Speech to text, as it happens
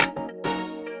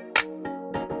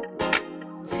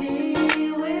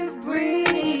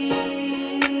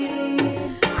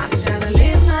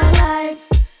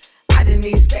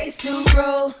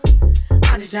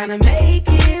just trying to make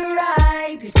it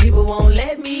right. These people won't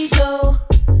let me go.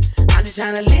 I'm just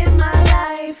trying to live my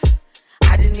life.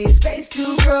 I just need space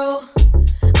to grow.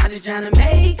 I'm just trying to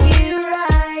make it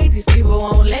right. These people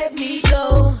won't let me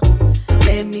go.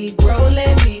 Let me grow,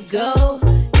 let me go.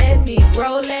 Let me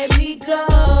grow, let me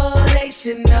go. They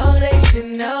should know, they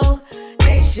should know.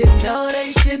 They should know,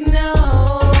 they should know.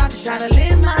 I'm just trying to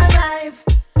live my life.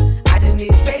 I just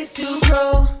need space to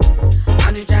grow.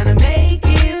 I'm just trying to make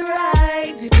it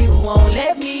right. These people won't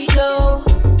let me go.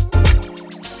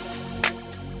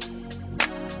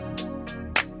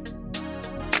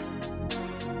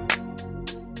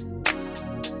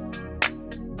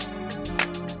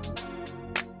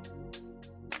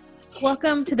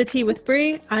 Welcome to The Tea with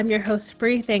Bree. I'm your host,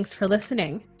 Bree. Thanks for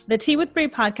listening. The Tea with Bree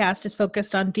podcast is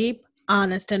focused on deep,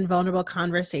 honest, and vulnerable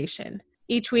conversation.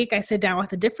 Each week, I sit down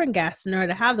with a different guest in order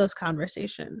to have those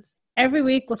conversations. Every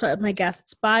week, we'll start with my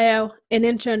guest's bio, an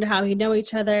intro into how we know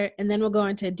each other, and then we'll go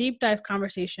into a deep dive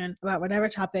conversation about whatever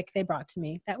topic they brought to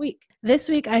me that week. This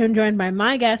week, I am joined by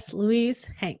my guest, Louise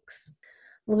Hanks.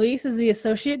 Louise is the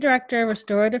Associate Director of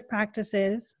Restorative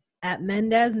Practices at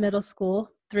Mendez Middle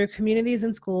School through Communities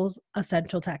and Schools of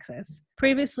Central Texas.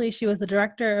 Previously, she was the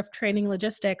Director of Training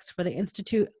Logistics for the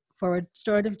Institute for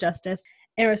Restorative Justice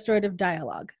and Restorative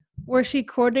Dialogue, where she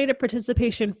coordinated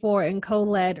participation for and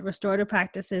co-led restorative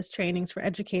practices trainings for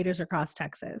educators across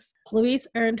Texas. Louise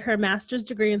earned her master's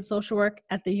degree in social work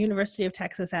at the University of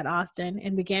Texas at Austin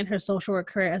and began her social work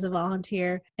career as a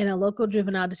volunteer in a local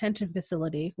juvenile detention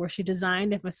facility where she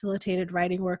designed and facilitated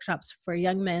writing workshops for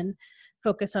young men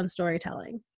focused on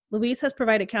storytelling. Louise has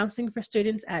provided counseling for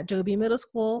students at Joby Middle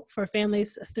School for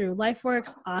families through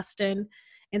LifeWorks, Austin,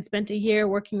 and spent a year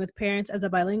working with parents as a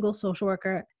bilingual social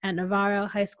worker at Navarro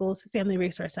High School's Family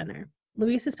Resource Center.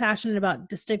 Louise is passionate about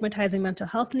destigmatizing mental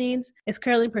health needs, is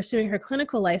currently pursuing her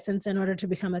clinical license in order to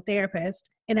become a therapist,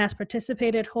 and has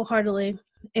participated wholeheartedly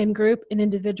in group and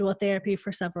individual therapy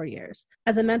for several years.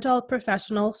 As a mental health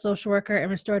professional, social worker, and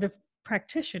restorative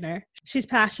practitioner, she's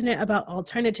passionate about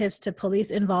alternatives to police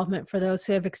involvement for those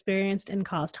who have experienced and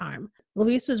caused harm.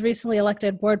 Louise was recently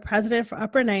elected board president for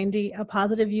Upper 90, a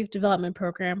positive youth development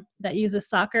program that uses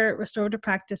soccer, restorative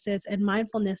practices, and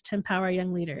mindfulness to empower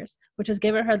young leaders, which has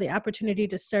given her the opportunity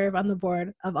to serve on the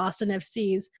board of Austin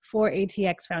FC's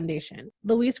 4ATX Foundation.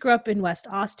 Louise grew up in West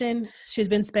Austin. She's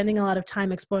been spending a lot of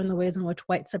time exploring the ways in which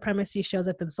white supremacy shows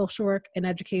up in social work and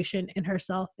education in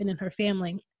herself and in her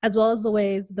family, as well as the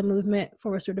ways the movement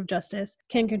for restorative justice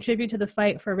can contribute to the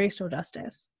fight for racial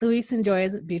justice. Louise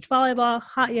enjoys beach volleyball,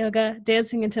 hot yoga,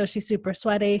 dancing until she's super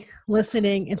sweaty,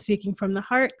 listening and speaking from the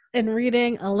heart, and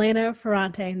reading Elena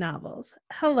Ferrante novels.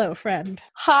 Hello, friend.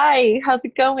 Hi, how's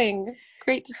it going? It's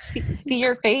great to see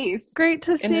your face. Great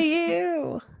to see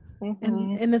you.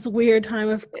 In this weird time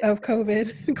of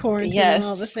COVID, quarantine, and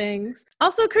all the things.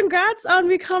 Also, congrats on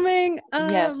becoming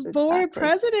board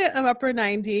president of Upper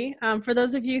 90. For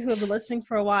those of you who have been listening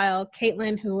for a while,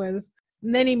 Caitlin, who was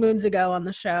many moons ago on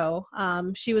the show,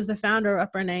 she was the founder of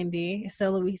Upper 90. So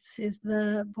Louise is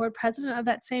the board president of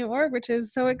that same org, which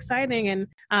is so exciting. And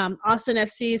Austin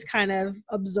FC's kind of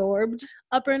absorbed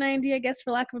Upper 90, I guess, for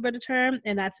lack of a better term.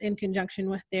 And that's in conjunction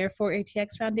with their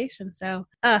 4ATX Foundation. So,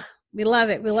 we love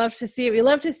it. We love to see it. We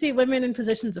love to see women in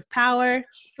positions of power.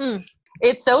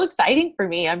 It's so exciting for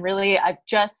me. I've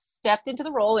just stepped into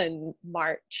the role in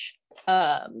March.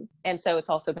 And so it's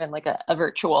also been like a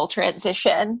virtual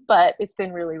transition, but it's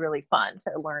been really, really fun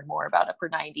to learn more about Upper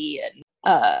 90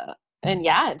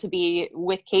 and to be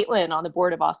with Caitlin on the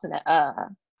board of Austin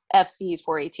FC's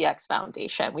 4ATX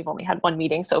Foundation. We've only had one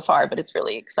meeting so far, but it's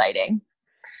really exciting.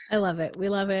 I love it. We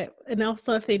love it. And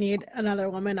also, if they need another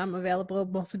woman, I'm available,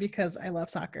 mostly because I love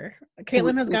soccer.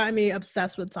 Caitlin has gotten me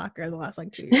obsessed with soccer in the last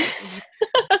 2 years.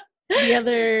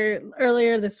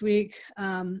 Earlier this week,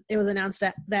 it was announced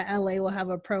that LA will have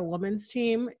a pro women's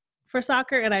team for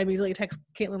soccer, and I immediately text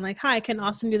Caitlin like, "Hi, can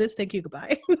Austin do this? Thank you,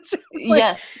 goodbye."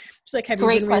 Yes. She's like, "Have you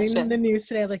been reading the news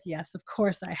today?" I was like, "Yes, of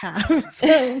course I have."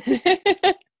 So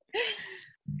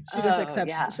she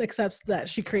just accepts that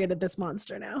she created this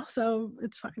monster now, so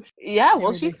it's fine. Yeah,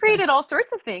 well, she's created all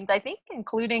sorts of things, I think,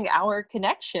 including our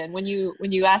connection. When you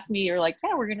asked me, you're like,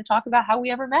 "Yeah, we're going to talk about how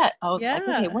we ever met." I was like,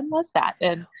 "Okay, when was that?"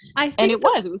 And it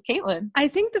was Caitlin. I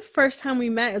think the first time we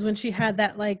met is when she had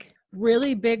that like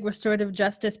really big restorative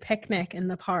justice picnic in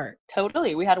the park.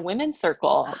 Totally. We had a women's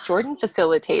circle. Jordan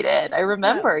facilitated. I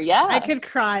remember. I Yeah. could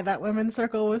cry. That women's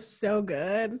circle was so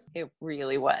good. It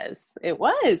really was. It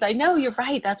was. I know, you're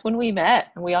right. That's when we met.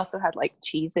 And we also had like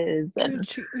cheeses and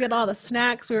We had all the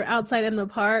snacks. We were outside in the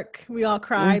park. We all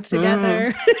cried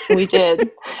together. We did.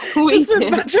 Just a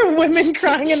bunch of women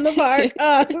crying in the park.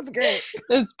 Oh, it was great. It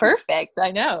was perfect.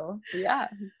 I know. Yeah.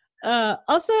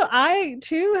 Also, I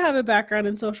too have a background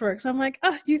in social work, so I'm like,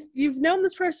 oh, you've known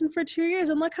this person for 2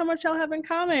 years, and look how much y'all have in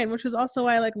common. Which is also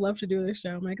why I like love to do this show.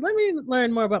 I'm like, let me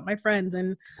learn more about my friends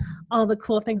and all the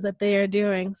cool things that they are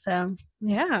doing. So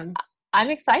yeah, I'm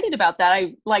excited about that.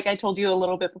 I told you a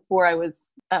little bit before, I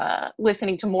was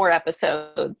listening to more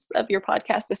episodes of your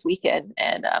podcast this weekend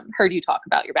and heard you talk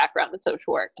about your background in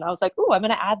social work, and I was like, oh, I'm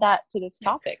going to add that to this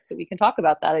topic so we can talk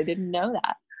about that. I didn't know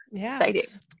that. Yeah. Exciting.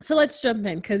 So let's jump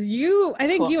in, because I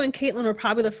think you and Caitlin were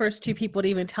probably the first two people to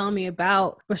even tell me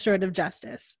about restorative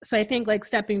justice. So I think like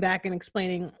stepping back and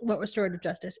explaining what restorative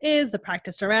justice is, the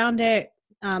practice around it,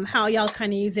 how y'all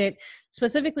kind of use it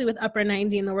specifically with Upper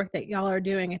 90 and the work that y'all are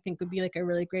doing, I think would be like a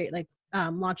really great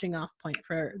launching off point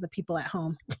for the people at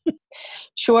home.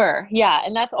 Sure. Yeah.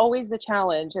 And that's always the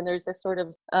challenge. And there's this sort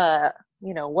of,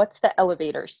 what's the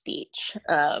elevator speech?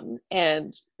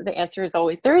 And the answer is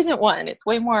always, there isn't one. It's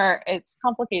way more, it's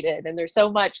complicated. And there's so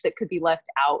much that could be left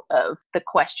out of the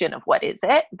question of what is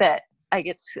it, that I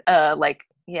get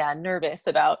nervous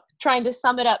about trying to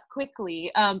sum it up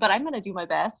quickly. But I'm going to do my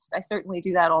best. I certainly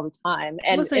do that all the time.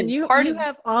 And listen, you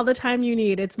have all the time you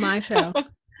need. It's my show.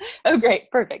 Oh,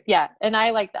 great. Perfect. Yeah. And I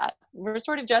like that.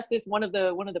 Restorative justice, one of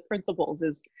the principles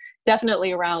is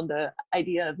definitely around the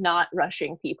idea of not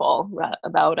rushing people,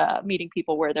 about meeting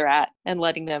people where they're at and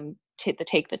letting them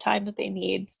take the time that they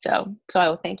need. So I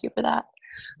will thank you for that.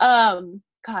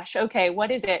 Okay.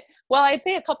 What is it? Well, I'd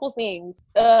say a couple things.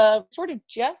 Sort of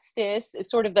justice is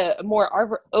sort of the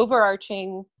more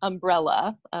overarching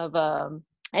umbrella of,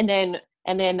 and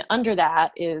then under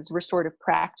that is restorative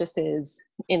practices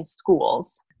in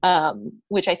schools,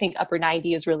 which I think Upper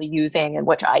 90 is really using, and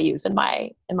which I use in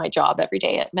my job every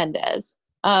day at Mendez.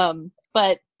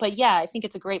 But yeah, I think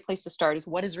it's a great place to start is,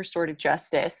 what is restorative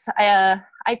justice?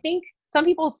 I think some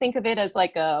people think of it as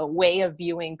like a way of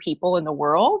viewing people in the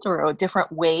world, or a different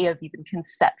way of even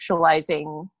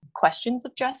conceptualizing questions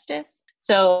of justice.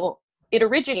 So it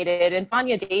originated in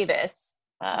Fania Davis.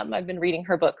 I've been reading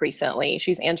her book recently.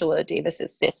 She's Angela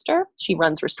Davis's sister. She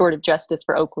runs restorative justice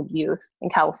for Oakland Youth in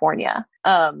California.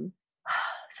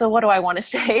 So what do I want to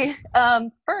say?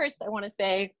 First, I want to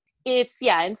say it's,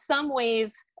 in some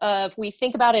ways, if we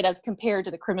think about it as compared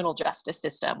to the criminal justice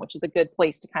system, which is a good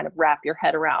place to kind of wrap your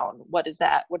head around, what is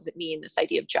that? What does it mean, this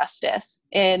idea of justice?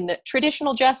 In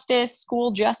traditional justice,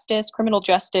 school justice, criminal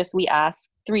justice, we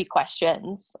ask 3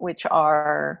 questions, which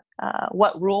are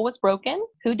what rule was broken,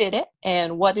 who did it,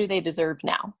 and what do they deserve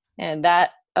now? And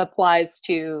that applies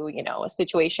to, a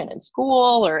situation in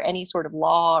school or any sort of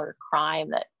law or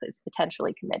crime that is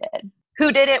potentially committed.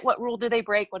 Who did it? What rule did they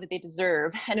break? What did they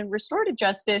deserve? And in restorative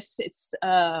justice, it's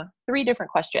 3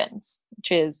 different questions,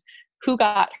 which is who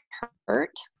got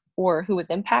hurt or who was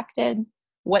impacted?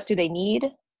 What do they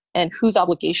need? And whose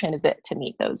obligation is it to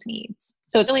meet those needs?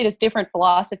 So it's really this different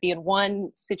philosophy. In one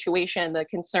situation, the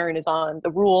concern is on the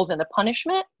rules and the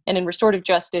punishment. And in restorative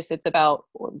justice, it's about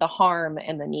the harm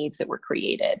and the needs that were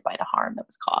created by the harm that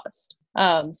was caused.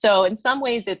 So in some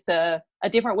ways, it's a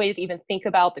different way to even think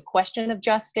about the question of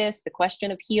justice, the question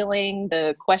of healing,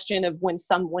 the question of when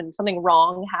something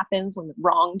wrong happens, when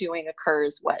wrongdoing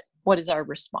occurs, what is our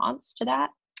response to that?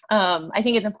 I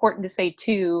think it's important to say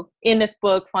too, in this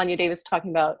book, Fania Davis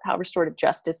talking about how restorative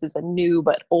justice is a new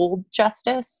but old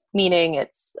justice, meaning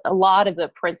it's a lot of the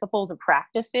principles and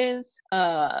practices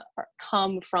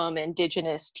come from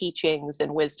indigenous teachings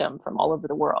and wisdom from all over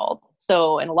the world.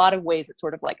 So in a lot of ways, it's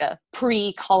sort of like a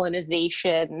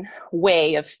pre-colonization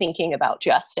way of thinking about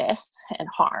justice and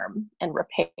harm and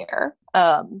repair.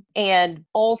 And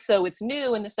also it's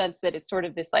new in the sense that it's sort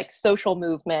of this like social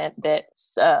movement that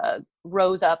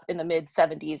rose up in the mid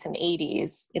 70s and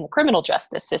 80s in the criminal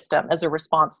justice system as a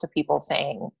response to people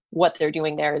saying what they're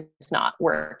doing there is not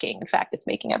working. In fact, it's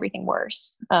making everything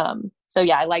worse. So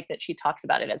yeah, I like that she talks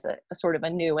about it as a sort of a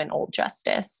new and old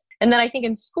justice. And then I think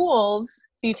in schools,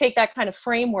 so you take that kind of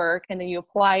framework and then you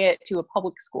apply it to a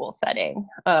public school setting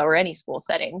or any school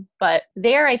setting. But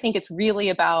there, I think it's really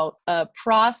about a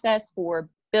process for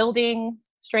building,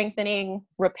 strengthening,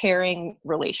 repairing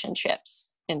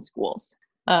relationships in schools.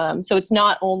 So it's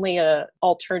not only an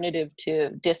alternative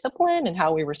to discipline and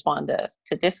how we respond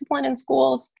to discipline in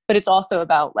schools, but it's also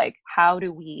about like, how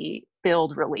do we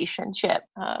build relationship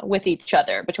with each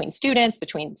other, between students,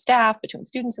 between staff, between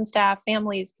students and staff,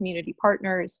 families, community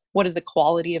partners. What is the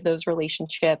quality of those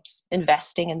relationships?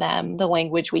 Investing in them, the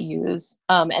language we use.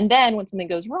 And then when something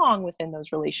goes wrong within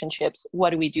those relationships,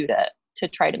 what do we do to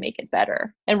try to make it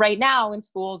better? And right now in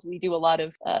schools, we do a lot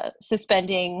of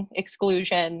suspending,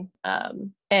 exclusion,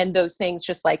 and those things,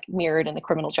 just like mirrored in the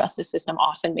criminal justice system,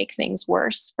 often make things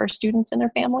worse for students and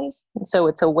their families. And so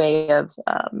it's a way of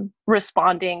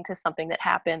responding to something that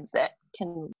happens that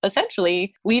can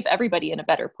essentially leave everybody in a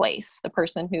better place. The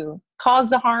person who caused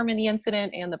the harm in the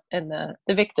incident and the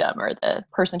victim, or the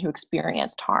person who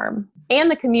experienced harm,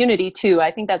 and the community too.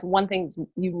 I think that's one thing that's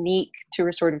unique to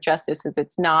restorative justice, is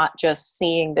it's not just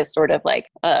seeing this sort of like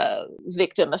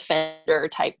victim offender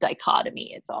type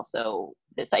dichotomy. It's also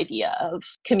this idea of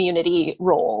community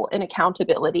role and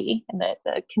accountability, and that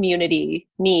the community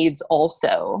needs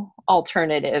also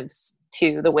alternatives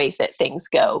to the ways that things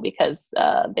go, because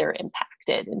they're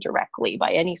impacted indirectly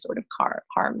by any sort of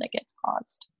harm that gets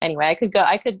caused. Anyway, I could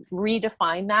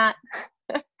redefine that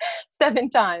 7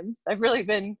 times. I've really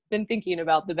been thinking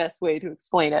about the best way to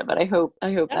explain it, but I hope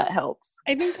that helps.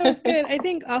 I think that was good. I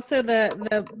think also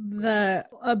the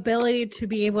ability to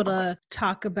be able to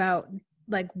talk about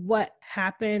like what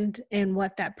happened and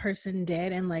what that person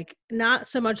did, and like not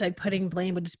so much like putting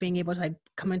blame, but just being able to like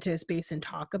come into a space and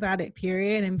talk about it,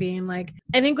 period. And being like,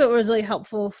 I think what was really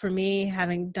helpful for me,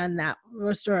 having done that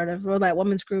restorative or that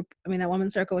women's group, that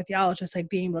women's circle with y'all, was just like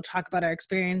being able to talk about our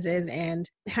experiences and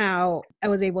how I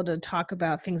was able to talk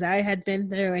about things I had been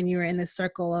through, and you were in this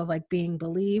circle of like being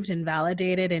believed and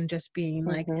validated, and just being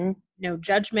like, no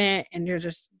judgment, and you're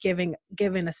just given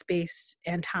a space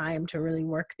and time to really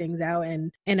work things out,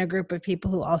 and in a group of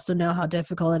people who also know how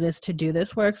difficult it is to do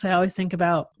this work. So I always think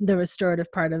about the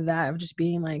restorative part of that, of just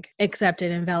being like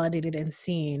accepted and validated and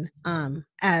seen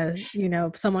as,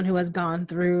 someone who has gone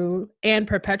through and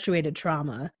perpetuated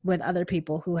trauma with other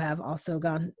people who have also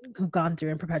gone through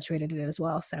and perpetuated it as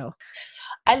well. So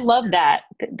I love that.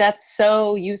 That's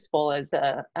so useful as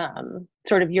a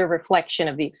sort of your reflection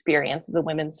of the experience of the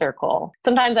women's circle.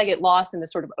 Sometimes I get lost in the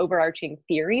sort of overarching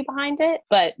theory behind it,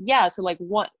 but yeah, so like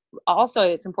also,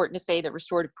 it's important to say that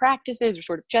restorative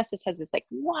justice has this like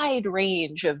wide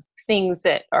range of things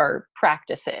that are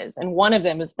practices. And one of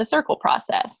them is the circle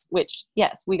process, which,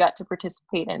 yes, we got to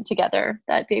participate in together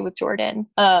that day with Jordan.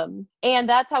 And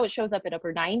that's how it shows up at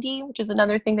Upper 90, which is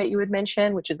another thing that you would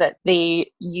mention, which is that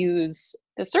they use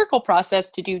the circle process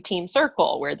to do team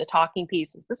circle, where the talking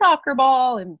piece is the soccer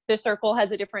ball, and the circle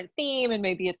has a different theme, and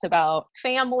maybe it's about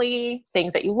family,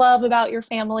 things that you love about your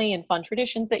family and fun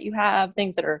traditions that you have,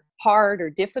 things that are hard or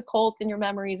difficult in your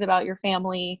memories about your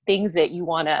family, things that you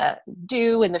want to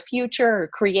do in the future or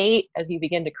create as you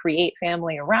begin to create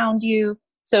family around you.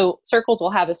 So circles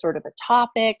will have a sort of a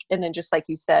topic, and then just like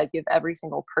you said, give every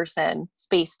single person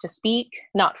space to speak,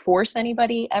 not force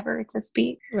anybody ever to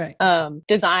speak. Right.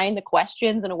 Design the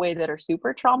questions in a way that are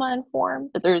super trauma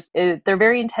informed. But they're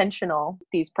very intentional,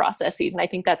 these processes. And I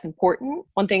think that's important.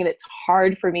 One thing that's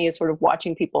hard for me is sort of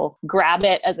watching people grab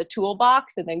it as a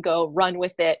toolbox and then go run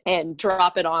with it and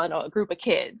drop it on a group of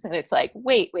kids. And it's like,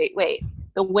 wait.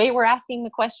 The way we're asking the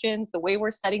questions, the way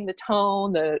we're setting the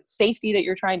tone, the safety that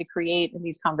you're trying to create in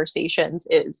these conversations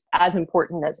is as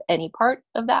important as any part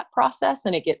of that process,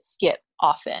 and it gets skipped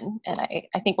often. And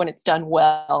I think when it's done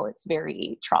well, it's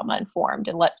very trauma informed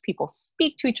and lets people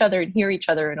speak to each other and hear each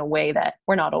other in a way that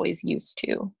we're not always used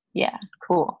to. Yeah,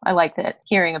 cool. I like that.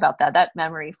 Hearing about that. That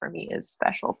memory for me is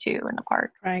special too, in the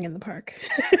park. Crying in the park.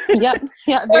 Yep.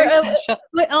 Yeah, very special.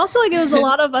 But also, like, it was a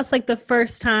lot of us, like, the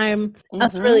first time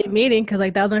us really meeting, because,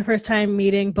 like, that was my first time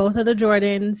meeting both of the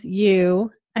Jordans, you.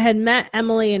 I had met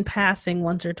Emily in passing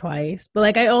once or twice, but,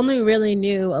 like, I only really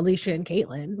knew Alicia and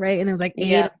Caitlin, right? And there was, like,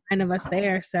 8 or 9 of us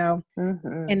there, so.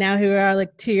 And now here we are,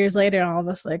 like, 2 years later, all of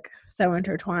us, like, so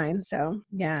intertwined, so,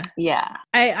 yeah. Yeah.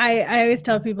 I always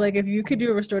tell people, like, if you could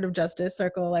do a restorative justice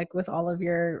circle, like, with all of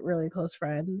your really close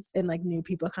friends and, like, new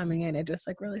people coming in, it just,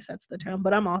 like, really sets the tone.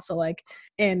 But I'm also, like,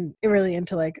 really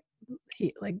into, like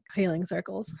healing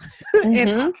circles.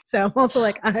 And so I'm also,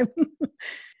 like,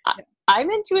 I'm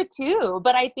into it too,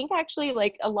 but I think actually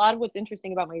like a lot of what's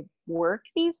interesting about my work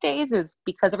these days is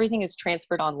because everything is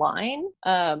transferred online.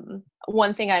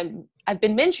 One thing I've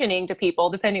been mentioning to people,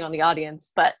 depending on the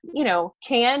audience, but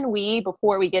can we,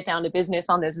 before we get down to business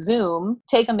on this Zoom,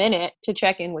 take a minute to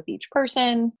check in with each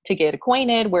person, to get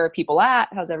acquainted? Where are people at?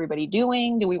 How's everybody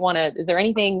doing? Is there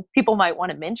anything people might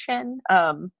want to mention?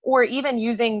 Or even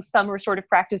using some restorative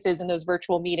practices in those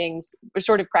virtual meetings.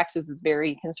 Restorative practices is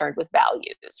very concerned with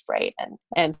values, right?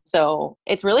 And so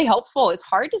it's really helpful. It's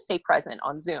hard to stay present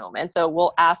on Zoom. And so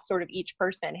we'll ask sort of each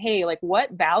person, hey, like, what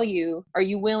value are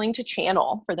you willing to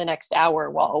channel for the next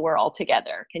hour while we're all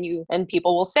together? And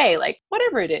people will say, like,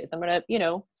 whatever it is, I'm going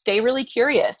to, stay really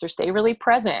curious or stay really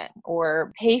present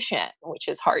or patient, which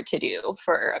is hard to do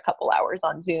for a couple hours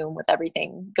on Zoom with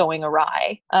everything going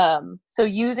awry. So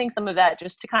using some of that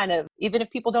just to kind of, even if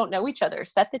people don't know each other,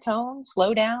 set the tone,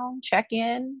 slow down, check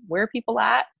in, where are people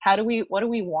at? What do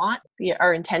we want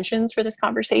our intentions for this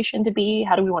conversation to be?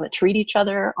 How do we want to treat each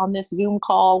other on this Zoom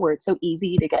call where it's so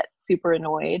easy to get super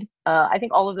annoyed? I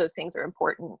think all of those things are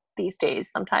important these days,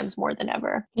 sometimes more than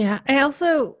ever. Yeah. I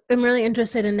also am really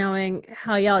interested in knowing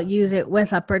how y'all use it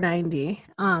with Upper 90,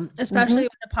 especially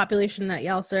with the population that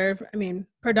y'all serve. I mean,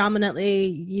 predominantly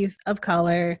youth of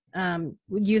color,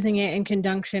 using it in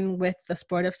conjunction with the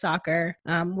sport of soccer,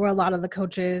 where a lot of the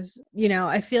coaches,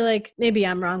 I feel like, maybe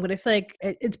I'm wrong, but I feel like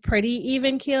it's pretty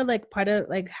even keeled. Like part of,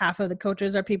 like, half of the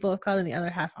coaches are people of color and the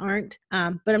other half aren't.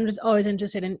 But I'm just always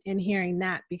interested in hearing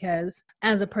that, because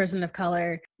as a person of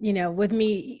color, with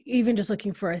me, even just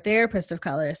looking for a therapist of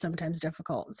color is sometimes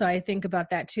difficult. So I think about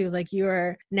that too. Like, you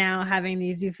are now having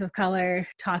these youth of color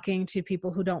talking to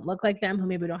people who don't look like them, who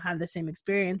maybe don't have the same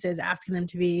experiences, asking them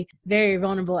to be very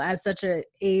vulnerable at such an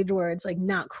age where it's like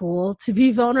not cool to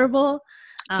be vulnerable.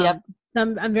 Yep.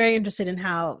 I'm very interested in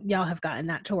how y'all have gotten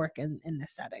that to work in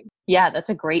this setting. Yeah, that's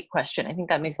a great question. I think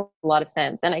that makes a lot of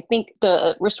sense. And I think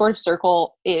the restorative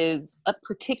circle is a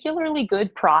particularly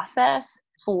good process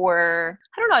for,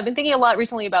 I don't know, I've been thinking a lot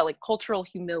recently about like cultural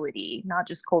humility, not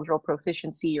just cultural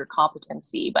proficiency or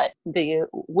competency, but the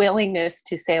willingness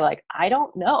to say, like, I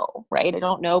don't know, right? I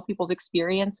don't know people's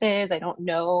experiences. I don't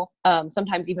know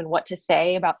sometimes even what to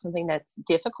say about something that's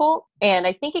difficult. And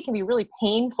I think it can be really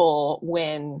painful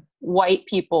when white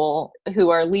people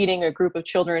who are leading a group of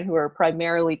children who are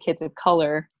primarily kids of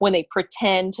color, when they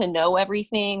pretend to know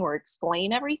everything or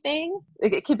explain everything,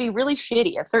 it can be really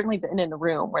shitty. I've certainly been in a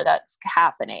room where that's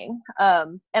happening.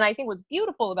 And I think what's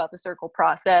beautiful about the circle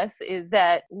process is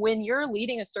that when you're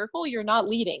leading a circle, you're not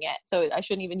leading it. So I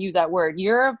shouldn't even use that word.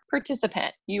 You're a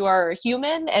participant. You are a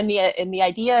human. And the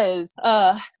idea is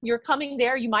you're coming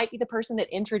there. You might be the person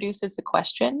that introduces the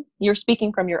question. You're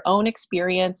speaking from your own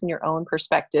experience and your own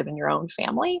perspective in your own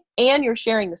family, and you're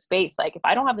sharing the space. Like, if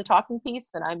I don't have the talking piece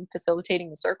and I'm facilitating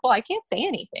the circle, I can't say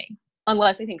anything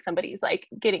unless I think somebody's like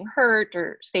getting hurt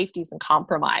or safety's been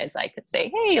compromised. I could say,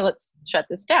 hey, let's shut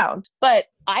this down. But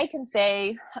I can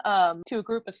say to a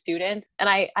group of students, and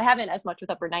I haven't as much with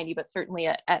Upper 90, but certainly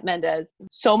at Mendez,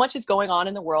 so much is going on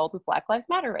in the world with Black Lives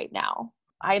Matter right now.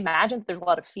 I imagine that there's a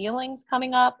lot of feelings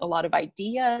coming up, a lot of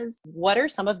ideas. What are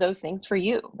some of those things for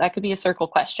you? That could be a circle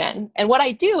question. And what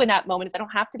I do in that moment is I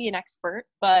don't have to be an expert,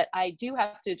 but I do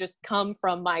have to just come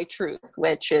from my truth,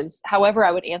 which is however I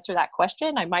would answer that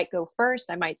question. I might go first.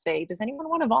 I might say, does anyone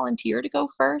want to volunteer to go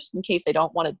first, in case I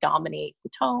don't want to dominate the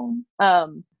tone?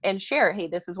 And share, hey,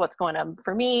 this is what's going on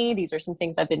for me. These are some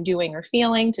things I've been doing or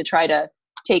feeling to try to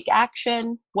take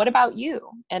action. What about you?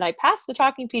 And I pass the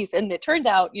talking piece, and it turns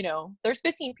out, there's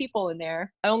 15 people in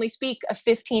there. I only speak a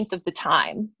 15th of the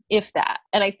time, if that.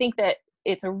 And I think that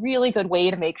it's a really good way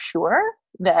to make sure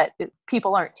that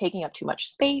people aren't taking up too much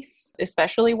space,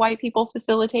 especially white people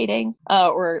facilitating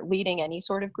or leading any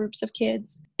sort of groups of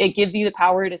kids. It gives you the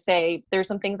power to say, there's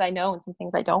some things I know and some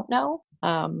things I don't know.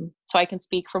 So I can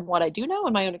speak from what I do know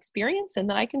and my own experience, and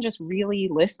then I can just really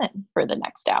listen for the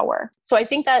next hour. So I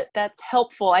think that that's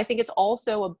helpful. I think it's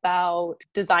also about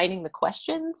designing the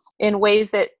questions in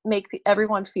ways that make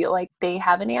everyone feel like they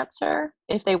have an answer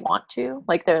if they want to.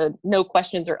 Like, no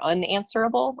questions are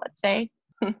unanswerable, let's say.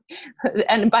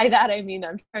 And by that, I mean,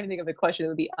 I'm trying to think of a question that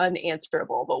would be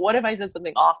unanswerable. But what if I said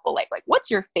something awful, like,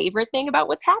 what's your favorite thing about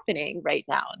what's happening right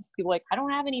now? And people are like, I don't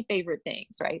have any favorite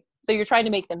things, right? So you're trying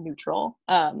to make them neutral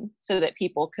so that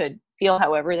people could feel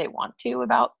however they want to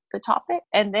about the topic.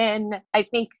 And then I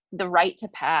think the right to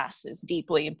pass is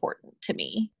deeply important to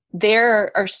me.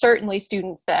 There are certainly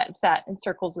students that have sat in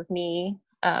circles with me,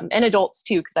 and adults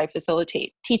too, because I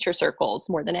facilitate teacher circles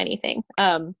more than anything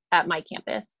at my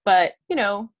campus. But,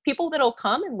 people that'll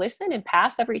come and listen and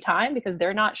pass every time because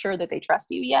they're not sure that they trust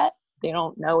you yet. They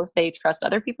don't know if they trust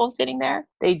other people sitting there.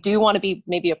 They do want to be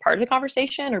maybe a part of the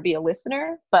conversation or be a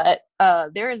listener, but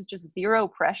there is just zero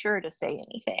pressure to say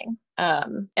anything.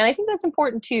 And I think that's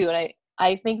important too. And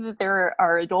I think that there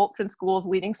are adults in schools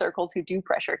leading circles who do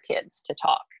pressure kids to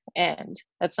talk. And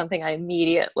that's something I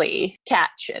immediately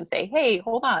catch and say, hey,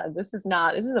 hold on, this is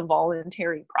a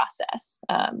voluntary process.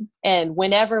 And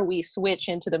whenever we switch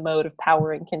into the mode of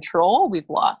power and control, we've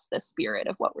lost the spirit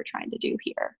of what we're trying to do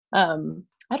here.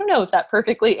 I don't know if that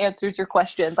perfectly answers your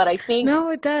question, but I think.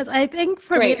 No, it does. I think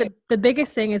for me, the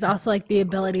biggest thing is also like the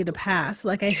ability to pass.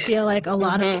 Like, I feel like a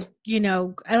lot of,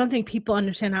 I don't think people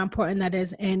understand how important that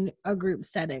is in a group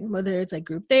setting, whether it's like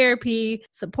group therapy,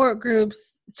 support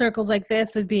groups, circles like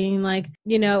this, of being like,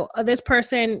 this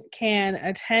person can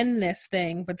attend this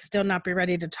thing, but still not be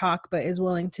ready to talk, but is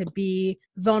willing to be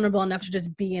vulnerable enough to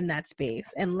just be in that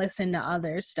space and listen to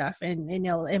other stuff.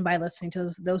 And by listening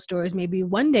to those stories, maybe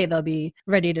one day they'll be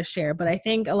ready to share. But I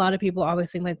think a lot of people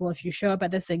always think like, well, if you show up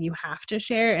at this thing, you have to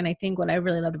share. And I think what I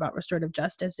really loved about restorative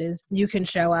justice is you can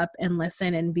show up and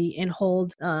listen and be and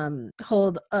hold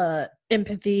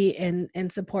empathy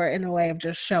and support in a way of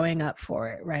just showing up for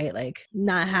it, right? Like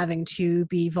not having to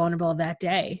be vulnerable that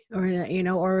day,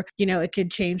 or it could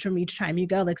change from each time you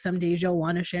go. Like some days you'll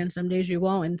want to share and some days you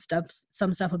won't, and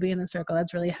some stuff will be in the circle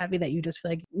that's really heavy that you just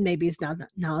feel like maybe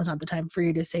now is not the time for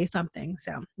you to say something.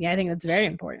 So yeah, I think that's very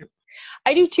important.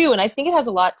 I do too. And I think it has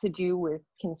a lot to do with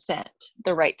consent,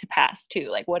 the right to pass too.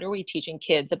 Like, what are we teaching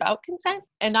kids about consent?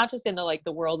 And not just in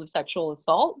the world of sexual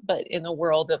assault, but in the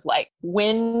world of like,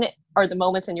 when are the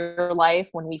moments in your life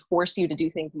when we force you to do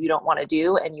things you don't want to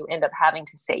do and you end up having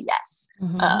to say yes.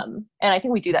 And I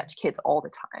think we do that to kids all the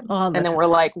time. Then we're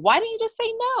like, why don't you just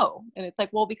say no? And it's like,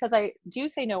 well, because I do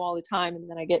say no all the time and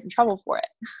then I get in trouble for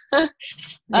it.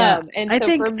 And I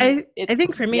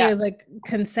think for me it was like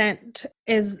consent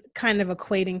is kind of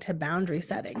equating to boundary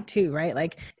setting too, right?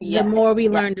 Like the more we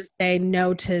learn to say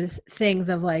no to things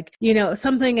of like,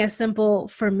 something as simple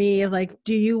for me of like,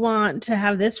 do you want to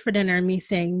have this for dinner? And me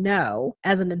saying no.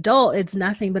 As an adult, it's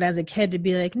nothing, but as a kid to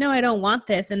be like, no, I don't want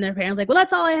this. And their parents like, well,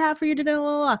 that's all I have for you to do. Blah,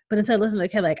 blah, blah. But instead listen to a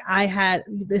kid, like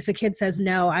if a kid says,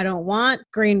 no, I don't want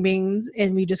green beans,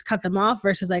 and we just cut them off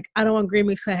versus like, I don't want green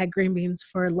beans because I had green beans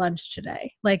for lunch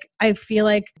today. Like, I feel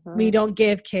like we don't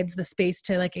give kids the space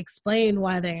to like explain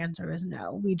why their answer is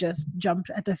no. We just jumped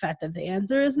at the fact that the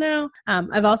answer is no.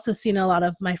 I've also seen a lot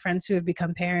of my friends who have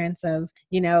become parents of,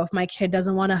 if my kid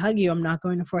doesn't want to hug you, I'm not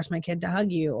going to force my kid to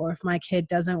hug you. Or if my kid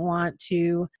doesn't want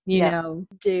to,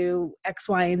 do X,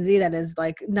 Y, and Z, that is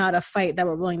like not a fight that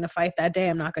we're willing to fight that day,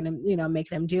 I'm not going to, make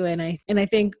them do it. And I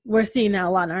think we're seeing that a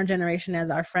lot in our generation as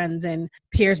our friends and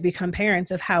peers become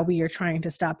parents of how we are trying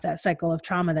to stop that cycle of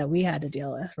trauma that we had to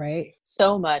deal with, right?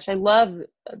 So much. I love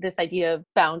this idea of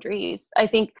boundaries. I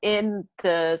think in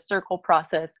the circle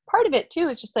process, part of it too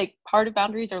is just like part of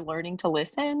boundaries are learning to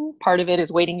listen. Part of it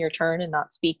is waiting your turn and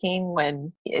not speaking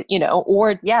when,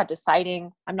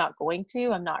 deciding I'm not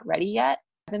ready yet.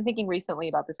 I've been thinking recently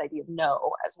about this idea of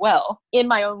no as well in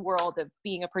my own world of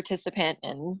being a participant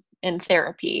in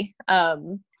therapy.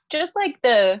 Just like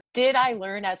did I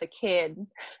learn as a kid,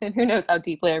 and who knows how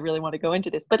deeply I really want to go into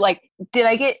this, but like, did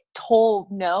I get told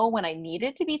no when I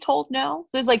needed to be told no?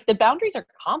 So it's like the boundaries are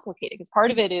complicated because part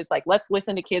of it is like, let's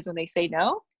listen to kids when they say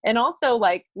no. And also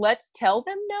like, let's tell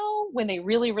them no when they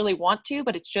really, really want to,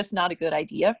 but it's just not a good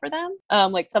idea for them.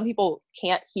 Like some people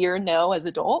can't hear no as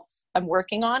adults. I'm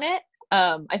working on it.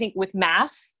 I think with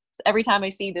masks, every time I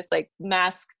see this like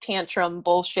mask tantrum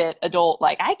bullshit adult,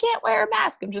 like I can't wear a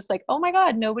mask, I'm just like, oh my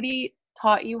God, nobody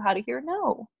taught you how to hear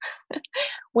no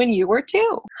when you were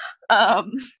 2.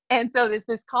 And so there's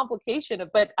this complication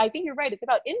but I think you're right. It's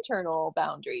about internal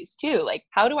boundaries too. Like,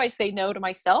 how do I say no to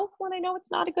myself when I know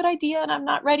it's not a good idea and I'm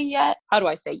not ready yet? How do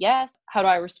I say yes? How do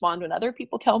I respond when other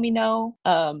people tell me no?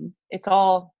 It's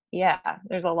all,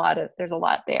 there's a lot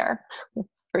there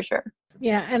for sure.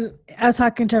 Yeah. And I was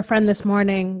talking to a friend this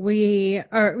morning. We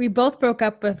both broke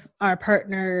up with our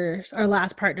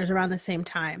last partners around the same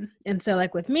time. And so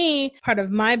like with me, part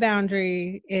of my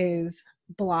boundary is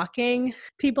blocking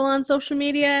people on social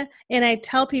media. And I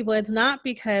tell people it's not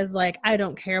because like I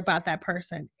don't care about that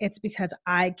person. It's because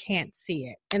I can't see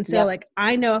it. And so like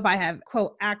I know if I have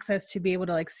quote access to be able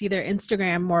to like see their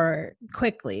Instagram more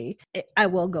quickly, I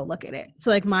will go look at it.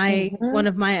 So like one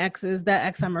of my exes, that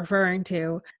ex I'm referring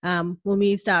to, when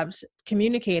we stopped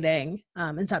communicating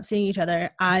and stopped seeing each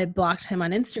other, I blocked him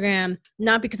on Instagram,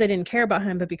 not because I didn't care about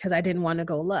him, but because I didn't want to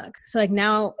go look. So like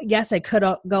now, yes, I could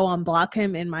go unblock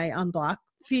him in my unblock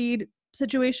feed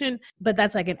situation, but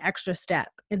that's like an extra step.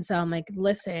 And so I'm like,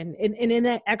 listen, and in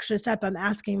that extra step, I'm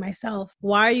asking myself,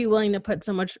 why are you willing to put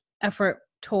so much effort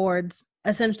towards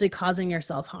essentially causing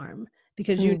yourself harm?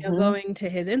 because you know going to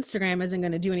his Instagram isn't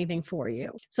going to do anything for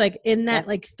you. So like in that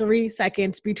like 3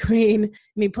 seconds between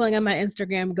me pulling on my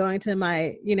Instagram, going to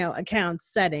my, you know,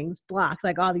 accounts, settings, block,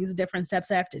 like all these different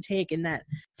steps I have to take in that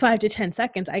 5 to 10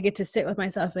 seconds, I get to sit with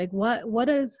myself like,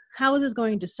 how is this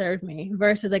going to serve me?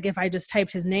 Versus like if I just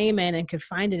typed his name in and could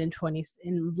find it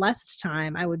in less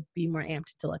time, I would be more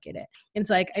amped to look at it. And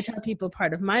so like I tell people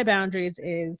part of my boundaries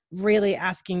is really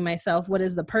asking myself, what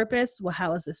is the purpose? Well,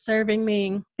 how is this serving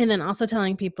me? And then also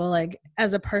telling people, like,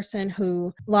 as a person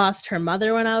who lost her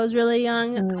mother when I was really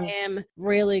young, I am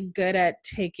really good at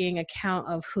taking account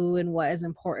of who and what is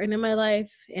important in my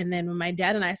life. And then when my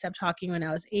dad and I stopped talking when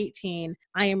I was 18,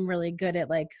 I am really good at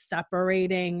like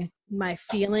separating my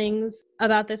feelings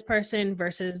about this person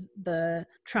versus the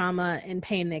trauma and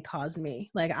pain they caused me.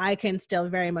 Like I can still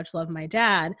very much love my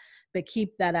dad, but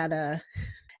keep that at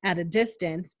a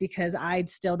distance because I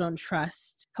still don't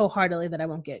trust wholeheartedly that I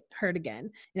won't get hurt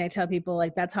again. And I tell people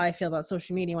like, that's how I feel about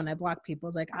social media when I block people.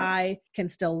 It's like, I can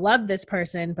still love this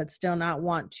person, but still not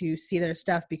want to see their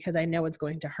stuff because I know it's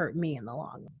going to hurt me in the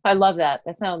long run. I love that.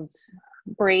 That sounds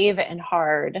brave and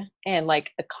hard and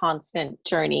like a constant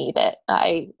journey that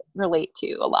I relate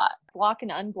to a lot. Block and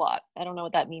unblock. I don't know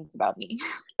what that means about me.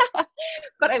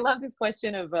 But I love this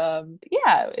question of,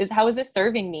 how is this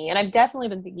serving me? And I've definitely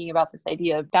been thinking about this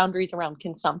idea of boundaries around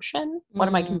consumption. What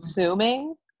am I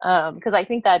consuming? Because I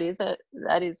think that is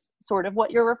sort of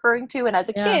what you're referring to. And as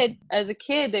a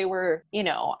kid, they were, you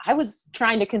know, I was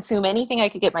trying to consume anything I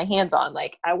could get my hands on.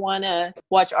 Like I want to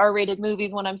watch R-rated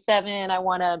movies when I'm 7.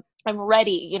 I'm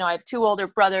ready. You know, I have 2 older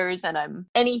brothers and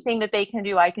anything that they can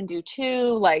do, I can do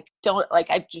too. I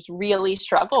just really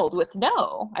struggled with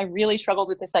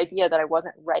this idea that I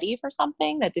wasn't ready for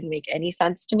something that didn't make any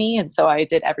sense to me. And so I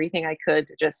did everything I could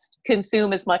to just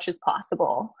consume as much as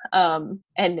possible.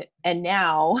 And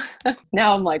now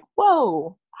I'm like,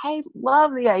 whoa, I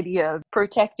love the idea of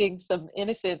protecting some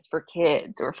innocence for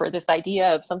kids, or for this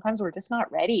idea of sometimes we're just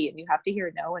not ready and you have to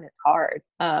hear no and it's hard.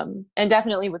 And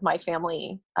definitely with my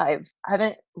family, I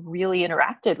haven't really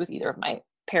interacted with either of my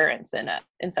parents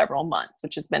in several months,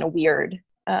 which has been a weird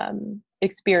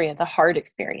experience, a hard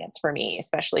experience for me,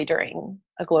 especially during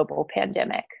a global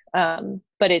pandemic.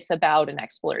 But it's about an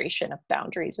exploration of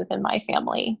boundaries within my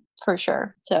family for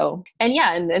sure. So,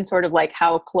 and sort of like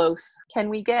how close can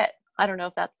we get? I don't know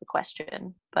if that's the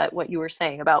question, but what you were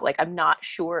saying about like, I'm not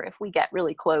sure if we get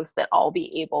really close that I'll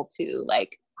be able to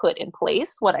like put in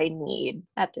place what I need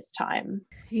at this time.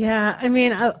 Yeah. I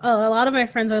mean, a lot of my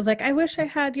friends, I was like, I wish I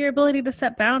had your ability to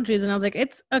set boundaries. And I was like,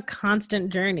 it's a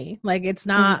constant journey. Like it's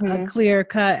not a clear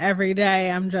cut every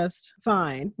day. I'm just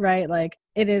fine. Right. Like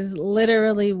it is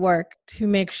literally work to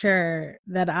make sure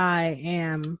that I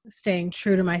am staying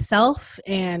true to myself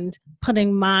and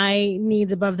putting my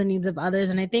needs above the needs of others.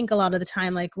 And I think a lot of the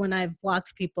time, like when I've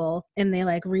blocked people and they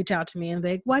like reach out to me and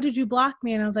be like, why did you block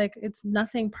me? And I was like, it's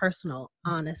nothing personal,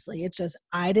 honestly. It's just,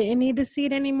 I didn't need to see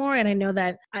it anymore. And I know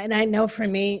that, and I know for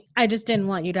me, I just didn't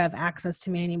want you to have access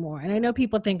to me anymore. And I know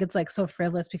people think it's like so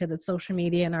frivolous because it's social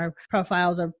media and our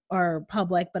profiles are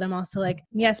public, but I'm also like,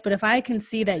 yes, but if I can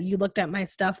see that you looked at my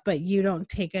stuff, but you don't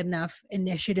take enough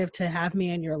initiative to have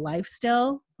me in your life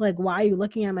still, like, why are you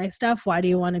looking at my stuff? Why do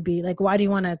you want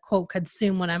to quote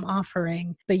consume what I'm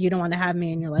offering, but you don't want to have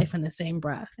me in your life in the same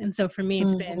breath? And so for me,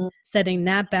 it's been setting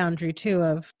that boundary too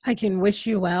of I can wish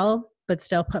you well, but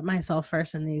still put myself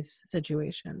first in these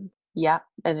situations. Yeah.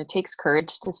 And it takes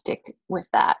courage to stick with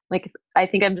that. Like, I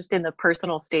think I'm just in the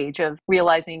personal stage of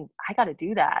realizing I got to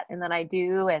do that. And then I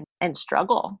do and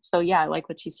struggle. So yeah, I like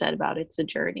what you said about it's a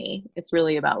journey. It's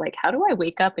really about like, how do I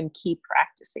wake up and keep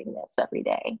practicing this every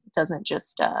day? It doesn't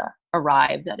just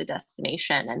arrive at a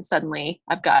destination and suddenly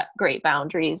I've got great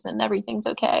boundaries and everything's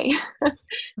okay.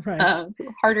 Right. It's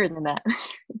harder than that.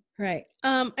 Right.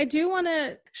 I do want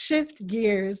to shift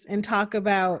gears and talk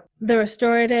about the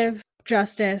restorative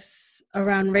justice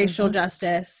around racial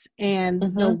justice and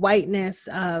the whiteness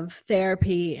of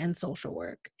therapy and social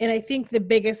work. And I think the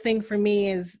biggest thing for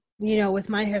me is, you know, with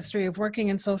my history of working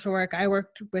in social work, I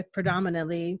worked with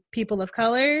predominantly people of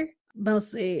color,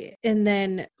 mostly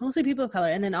people of color,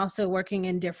 and then also working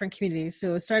in different communities.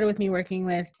 So it started with me working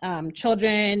with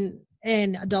children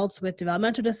and adults with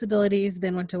developmental disabilities,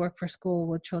 then went to work for school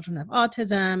with children of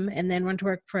autism, and then went to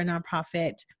work for a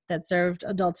nonprofit that served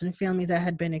adults and families that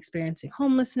had been experiencing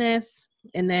homelessness.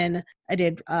 And then I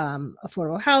did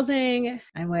affordable housing.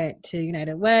 I went to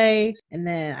United Way, and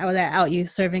then I was at Out Youth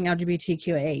serving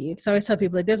LGBTQIA youth. So I always tell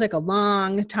people like there's like a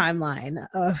long timeline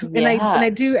of, and I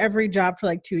do every job for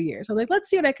like 2 years. So like, let's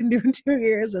see what I can do in 2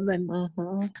 years. And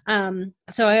then,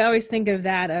 so I always think of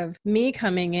that of me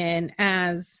coming in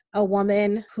as a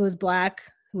woman who is Black,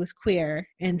 who was queer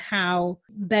and how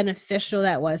beneficial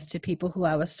that was to people who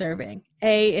I was serving.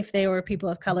 If they were people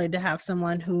of color, to have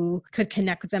someone who could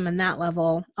connect with them on that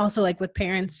level. Also, like with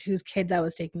parents whose kids I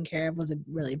was taking care of was a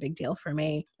really big deal for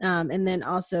me. And then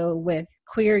also with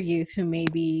queer youth who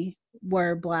maybe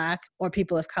were Black or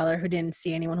people of color who didn't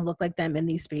see anyone who looked like them in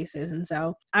these spaces. And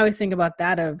so I always think about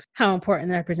that, of how important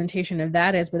the representation of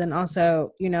that is. But then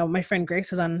also, my friend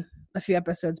Grace was on a few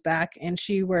episodes back, and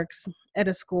she works at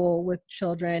a school with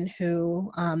children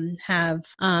who have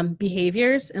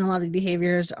behaviors, and a lot of the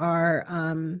behaviors are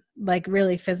like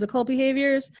really physical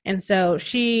behaviors. And so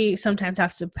she sometimes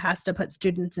has to put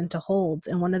students into holds.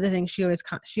 And one of the things she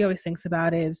always thinks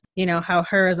about is, how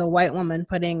her as a white woman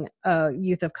putting a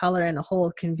youth of color in a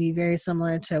hold can be very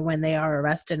similar to when they are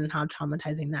arrested and how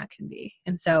traumatizing that can be.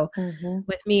 And so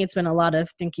with me, it's been a lot of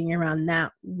thinking around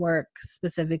that work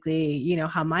specifically,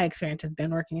 how my experience has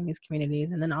been working in these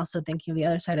communities. And then also thinking of the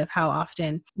other side of how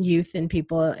often youth and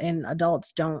people and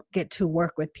adults don't get to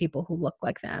work with people who look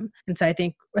like them. And so I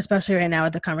think, especially right now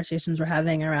with the conversations we're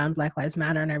having around Black Lives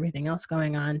Matter and everything else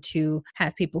going on, to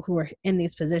have people who are in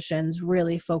these positions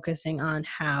really focusing on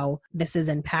how this is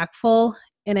impactful.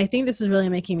 And I think this is really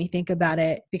making me think about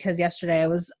it, because yesterday I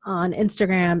was on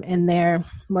Instagram and there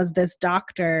was this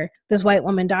white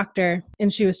woman doctor,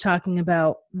 and she was talking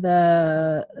about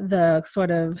the sort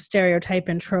of stereotype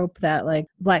and trope that like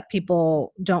Black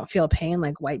people don't feel pain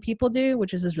like white people do,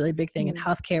 which is this really big thing in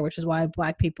healthcare, which is why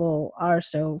Black people are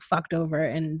so fucked over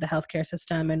in the healthcare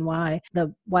system, and why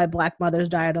Black mothers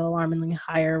die at an alarmingly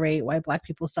higher rate, why Black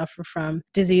people suffer from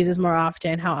diseases more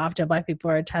often, how often Black people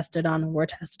were tested on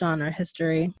our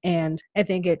history. And I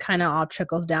think it kind of all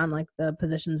trickles down like the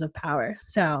positions of power.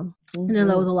 So I know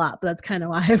that was a lot, but that's kind of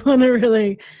why I want to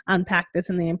really unpack this,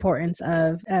 and the importance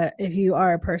of if you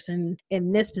are a person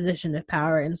in this position of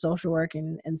power in social work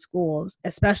and schools,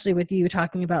 especially with you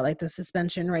talking about like the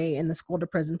suspension rate and the school to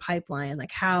prison pipeline,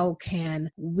 like how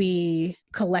can we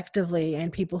collectively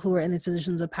and people who are in these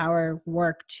positions of power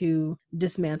work to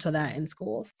dismantle that in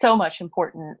schools? So much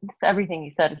important. Everything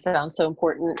you said sounds so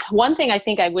important. One thing I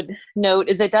think I would note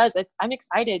is I'm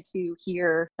excited to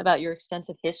hear about your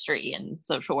extensive history in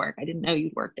social work. I didn't know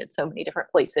you'd worked at so many different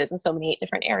places and so many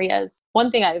different areas.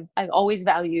 One thing I've always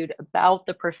valued about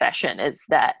the profession is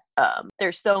that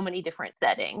there's so many different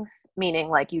settings, meaning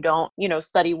like you don't,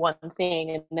 study one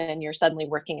thing and then you're suddenly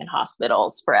working in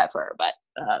hospitals forever, but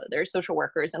there's social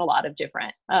workers in a lot of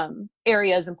different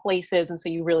areas and places. And so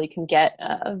you really can get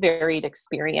a varied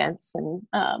experience.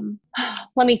 And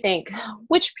let me think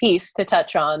which piece to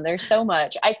touch on. There's so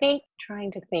much. I think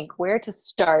trying to think where to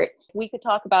start. We could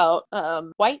talk about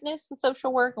whiteness in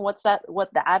social work and what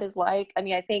that is like. I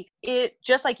mean, I think it,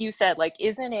 just like you said, like,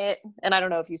 isn't it, and I don't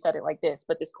know if you said it like this,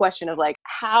 but this question of like,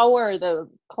 how are the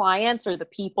clients or the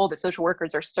people that social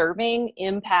workers are serving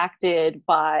impacted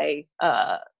by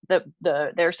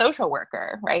their social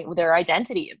worker, right? Their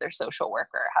identity of their social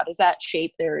worker. How does that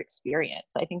shape their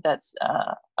experience? I think that's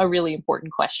a really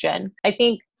important question. I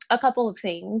think a couple of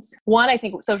things. One, I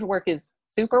think social work is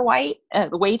super white,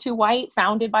 way too white,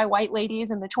 founded by white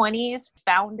ladies in the 1920s,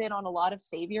 founded on a lot of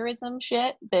saviorism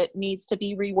shit that needs to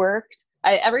be reworked.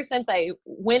 Ever since I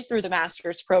went through the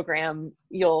master's program,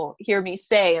 you'll hear me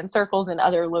say in circles and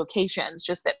other locations,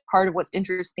 just that part of what's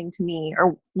interesting to me,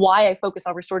 or why I focus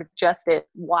on restorative justice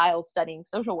while studying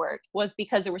social work, was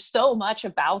because there was so much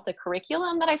about the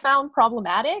curriculum that I found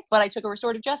problematic, but I took a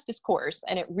restorative justice course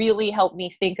and it really helped me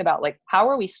think about like, how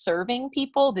are we serving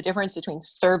people, the difference between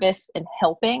service and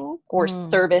helping, or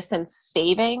service and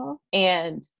saving.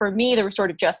 And for me, the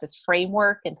restorative justice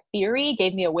framework and theory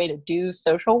gave me a way to do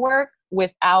social work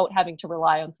without having to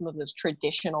rely on some of those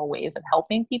traditional ways of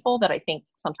helping people that I think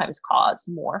sometimes cause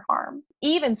more harm.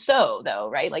 Even so, though,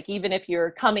 right? Like, even if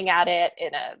you're coming at it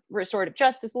in a restorative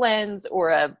justice lens or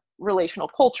a relational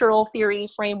cultural theory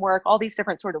framework, all these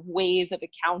different sort of ways of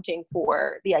accounting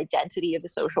for the identity of the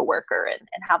social worker and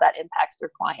how that impacts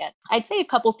their client. I'd say a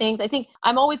couple things. I think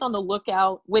I'm always on the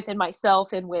lookout within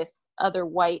myself and with other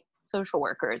white social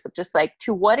workers of just like,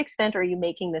 to what extent are you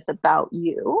making this about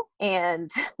you,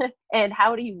 and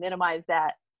how do you minimize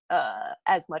that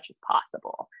as much as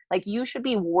possible? Like, you should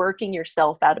be working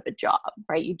yourself out of a job,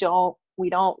 right? We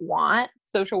don't want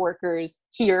social workers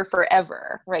here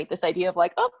forever, right? This idea of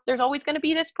like, oh, there's always going to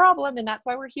be this problem and that's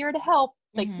why we're here to help.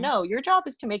 It's like, no, your job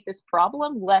is to make this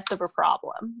problem less of a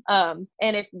problem. And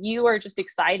if you are just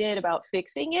excited about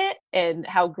fixing it and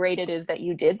how great it is that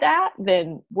you did that,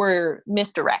 then we're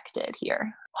misdirected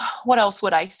here. What else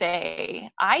would I say?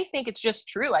 I think it's just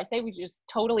true. I say we just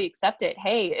totally accept it.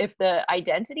 Hey, if the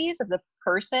identities of the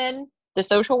person, the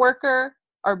social worker,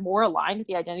 are more aligned with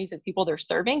the identities of the people they're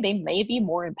serving, they may be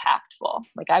more impactful.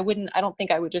 Like I don't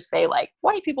think I would just say like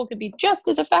white people could be just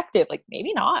as effective. Like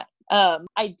maybe not.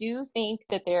 I do think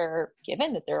that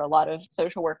given that there are a lot of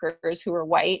social workers who are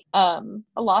white,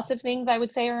 lots of things I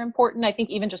would say are important. I think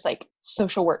even just like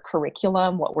social work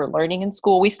curriculum, what we're learning in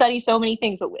school, we study so many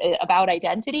things, but about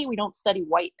identity, we don't study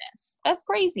whiteness. That's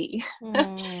crazy.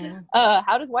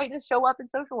 How does whiteness show up in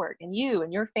social work and you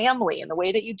and your family and the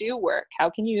way that you do work? How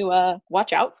can you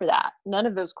watch out for that? None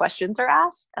of those questions are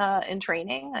asked in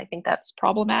training. I think that's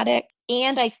problematic.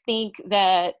 And I think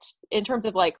that in terms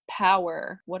of like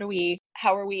power,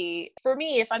 for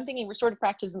me, if I'm thinking restorative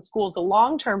practice in schools, the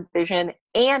long-term vision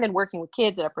and in working with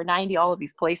kids at Upper 90, all of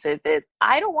these places is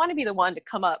I don't want to be the one to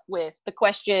come up with the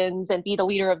questions and be the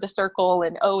leader of the circle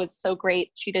and, oh, it's so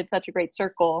great. She did such a great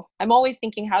circle. I'm always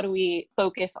thinking, how do we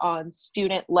focus on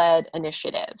student-led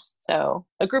initiatives? So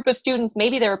a group of students,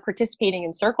 maybe they're participating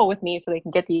in circle with me so they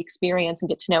can get the experience and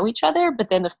get to know each other. But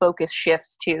then the focus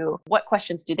shifts to what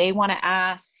questions do they want to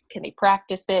ask? Can they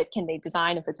practice it? Can they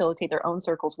design and facilitate their own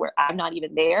circles where I'm not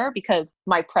even there because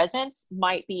my presence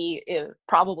might be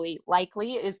probably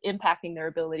likely is impacting their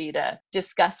ability to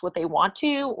discuss what they want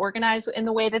to, organize in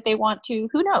the way that they want to,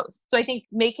 who knows? So I think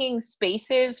making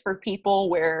spaces for people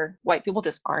where white people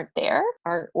just aren't there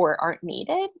or aren't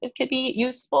needed could be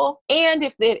useful. And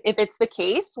if it's the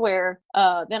case where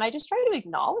then I just try to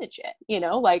acknowledge it,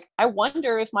 like I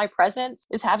wonder if my presence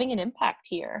is having an impact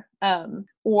here.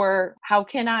 Or how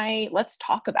can let's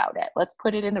talk about it. Let's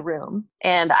put it in the room.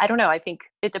 And I don't know, I think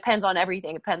it depends on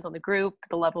everything. It depends on the group,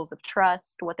 the levels of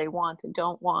trust, what they want and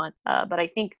don't want. But I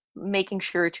think making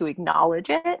sure to acknowledge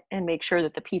it and make sure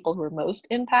that the people who are most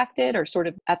impacted are sort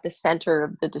of at the center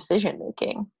of the decision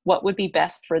making. What would be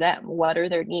best for them? What are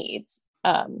their needs?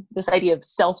 This idea of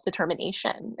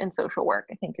self-determination in social work,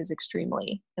 I think, is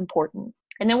extremely important.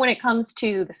 And then when it comes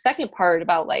to the second part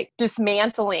about like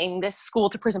dismantling this school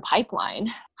to prison pipeline,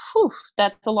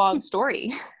 that's a long story.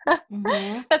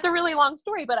 Mm-hmm. That's a really long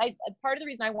story. But part of the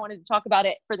reason I wanted to talk about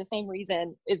it for the same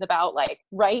reason is about like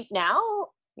right now,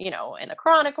 in the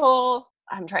Chronicle,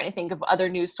 I'm trying to think of other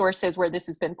news sources where this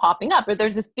has been popping up, but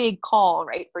there's this big call,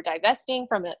 right, for divesting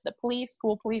from the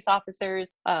school police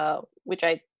officers, which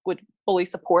I would fully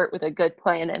support with a good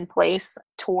plan in place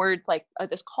towards like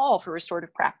this call for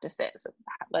restorative practices.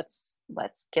 Let's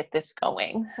get this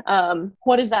going.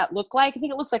 What does that look like? I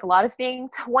think it looks like a lot of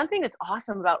things. One thing that's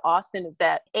awesome about Austin is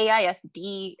that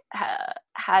AISD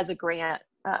has a grant.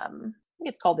 I think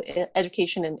it's called the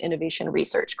Education and Innovation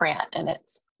Research Grant, and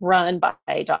it's run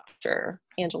by Dr.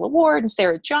 Angela Ward and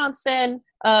Sarah Johnson.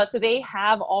 So they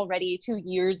have already 2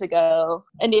 years ago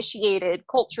initiated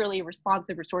culturally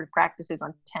responsive restorative practices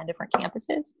on 10 different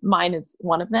campuses. Mine is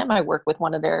one of them. I work with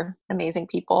one of their amazing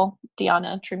people,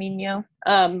 Diana Tremino,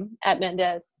 at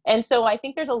Mendez. And so I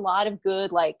think there's a lot of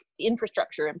good like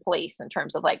infrastructure in place in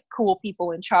terms of like cool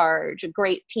people in charge, a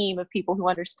great team of people who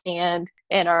understand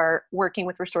and are working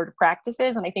with restorative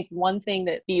practices. And I think one thing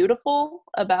that's beautiful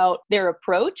about their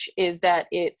approach is that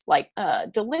it's like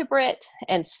deliberate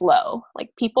and slow. Like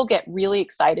people get really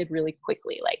excited really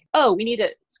quickly. Like, oh,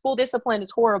 school discipline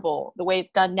is horrible the way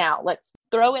it's done now. Let's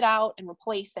throw it out and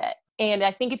replace it. And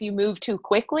I think if you move too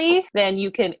quickly, then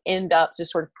you can end up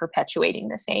just sort of perpetuating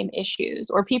the same issues.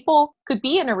 Or people could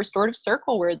be in a restorative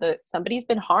circle where somebody's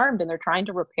been harmed and they're trying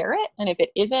to repair it. And if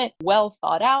it isn't well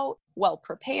thought out, well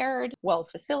prepared, well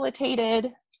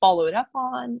facilitated, followed up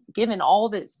on, given all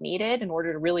that's needed in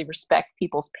order to really respect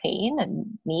people's pain and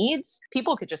needs,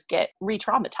 people could just get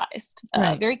re-traumatized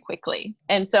very quickly.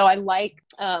 And so I like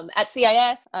at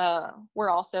CIS,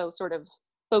 we're also sort of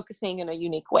focusing in a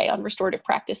unique way on restorative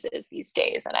practices these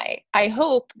days. And I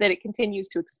hope that it continues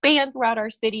to expand throughout our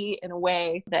city in a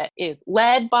way that is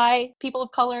led by people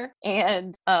of color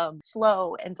and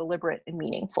slow and deliberate and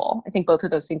meaningful. I think both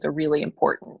of those things are really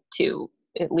important to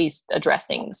at least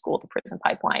addressing the school to prison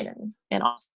pipeline in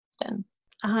Austin.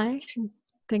 I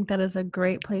think that is a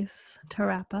great place to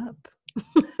wrap up.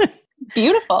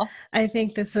 Beautiful. I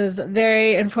think this is a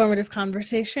very informative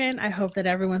conversation. I hope that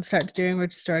everyone starts doing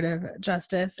restorative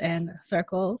justice and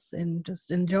circles and just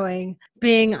enjoying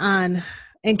being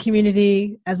in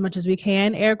community as much as we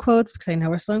can, air quotes, because I know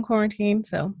we're still in quarantine.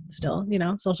 So still,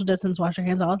 social distance, wash your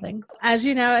hands, all things. As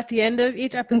you know, at the end of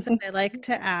each episode, I like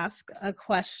to ask a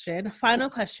final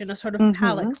question, a sort of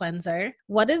palate cleanser.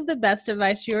 What is the best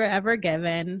advice you were ever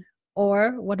given?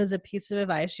 Or what is a piece of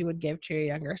advice you would give to your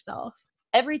younger self?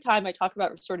 every time I talk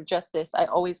about restorative justice, I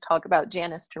always talk about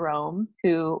Janice Jerome,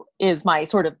 who is my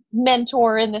sort of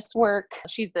mentor in this work.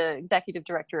 She's the executive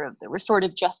director of the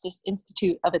Restorative Justice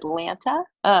Institute of Atlanta.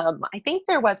 I think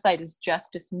their website is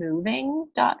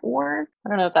justicemoving.org. I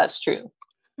don't know if that's true.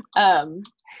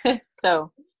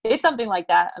 So it's something like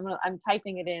that. I'm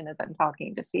typing it in as I'm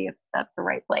talking to see if that's the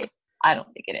right place. I don't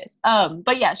think it is.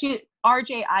 But yeah,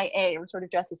 RJIA, Restorative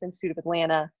Justice Institute of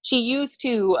Atlanta. She used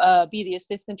to be the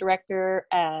assistant director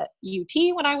at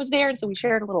UT when I was there. And so we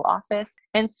shared a little office.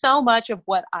 And so much of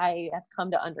what I have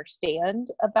come to understand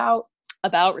about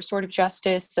restorative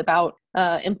justice, about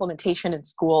implementation in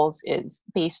schools is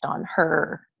based on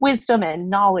her wisdom and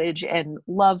knowledge and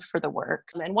love for the work.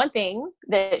 And one thing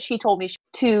that she told me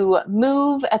to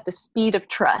move at the speed of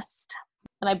trust.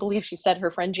 And I believe she said her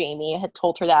friend Jamie had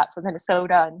told her that from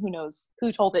Minnesota, and who knows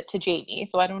who told it to Jamie.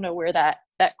 So I don't know where that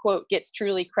quote gets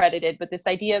truly credited, but this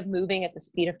idea of moving at the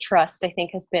speed of trust, I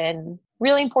think, has been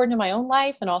really important in my own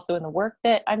life and also in the work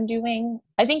that I'm doing.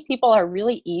 I think people are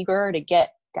really eager to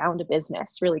get down to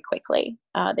business really quickly.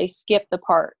 They skip the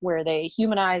part where they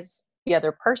humanize the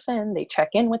other person, they check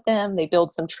in with them, they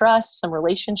build some trust, some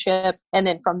relationship. And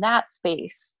then from that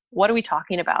space, what are we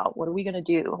talking about? What are we going to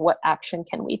do? What action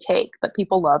can we take? But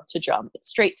people love to jump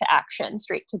straight to action,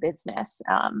 straight to business.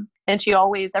 And she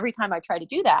always, every time I try to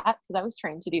do that, because I was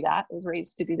trained to do that, I was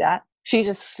raised to do that, she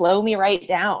just slow me right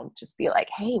down, just be like,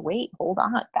 hey, wait, hold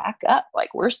on, back up.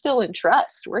 Like, we're still in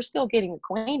trust. We're still getting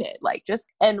acquainted.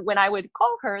 And when I would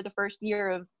call her the first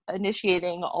year of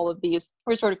initiating all of these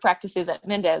restorative practices at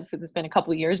Mendez, because it's been a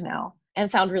couple of years now, and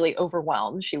sound really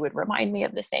overwhelmed, she would remind me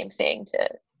of the same thing to,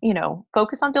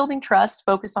 focus on building trust,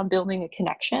 focus on building a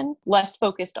connection, less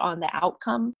focused on the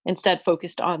outcome, instead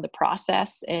focused on the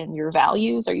process and your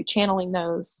values. Are you channeling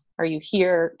those? Are you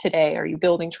here today? Are you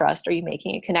building trust? Are you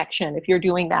making a connection? If you're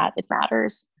doing that, it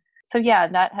matters. So yeah,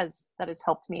 that has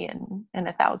helped me in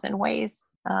 1,000 ways,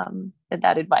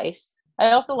 that advice.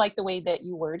 I also like the way that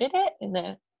you worded it in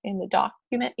the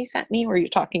document you sent me, where you're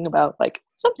talking about like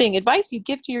something advice you'd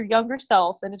give to your younger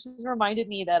self. And it just reminded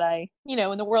me that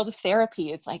in the world of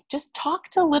therapy, it's like, just talk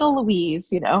to little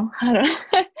Louise, I don't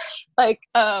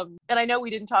and I know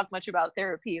we didn't talk much about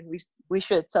therapy, and we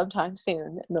should sometime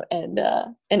soon, and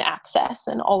access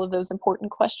and all of those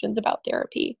important questions about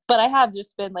therapy. But I have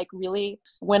just been like, really,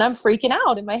 when I'm freaking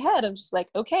out in my head, I'm just like,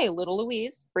 okay, little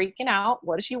Louise freaking out.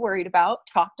 What is she worried about?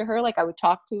 Talk to her like I would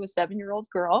talk to a 7-year-old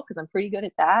girl, because I'm pretty good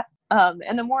at that.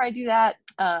 And the more I do that,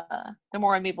 the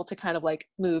more I'm able to kind of like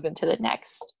move into the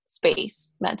next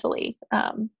space mentally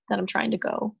that I'm trying to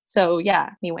go. So yeah,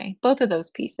 anyway, both of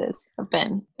those pieces have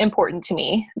been important to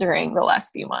me during the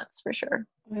last few months, for sure.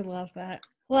 I love that.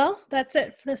 Well, that's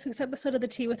it for this week's episode of The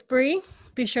Tea with Bree.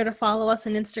 Be sure to follow us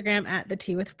on Instagram at The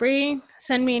Tea with Bree.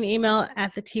 Send me an email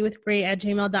at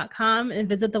theteawithbree@gmail.com and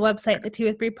visit the website,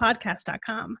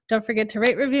 theteawithbreepodcast.com. Don't forget to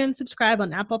rate, review, and subscribe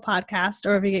on Apple Podcasts or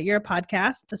wherever you get your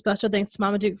podcast. A special thanks to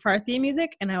Mama Duke for our theme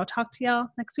music, and I will talk to y'all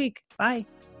next week. Bye.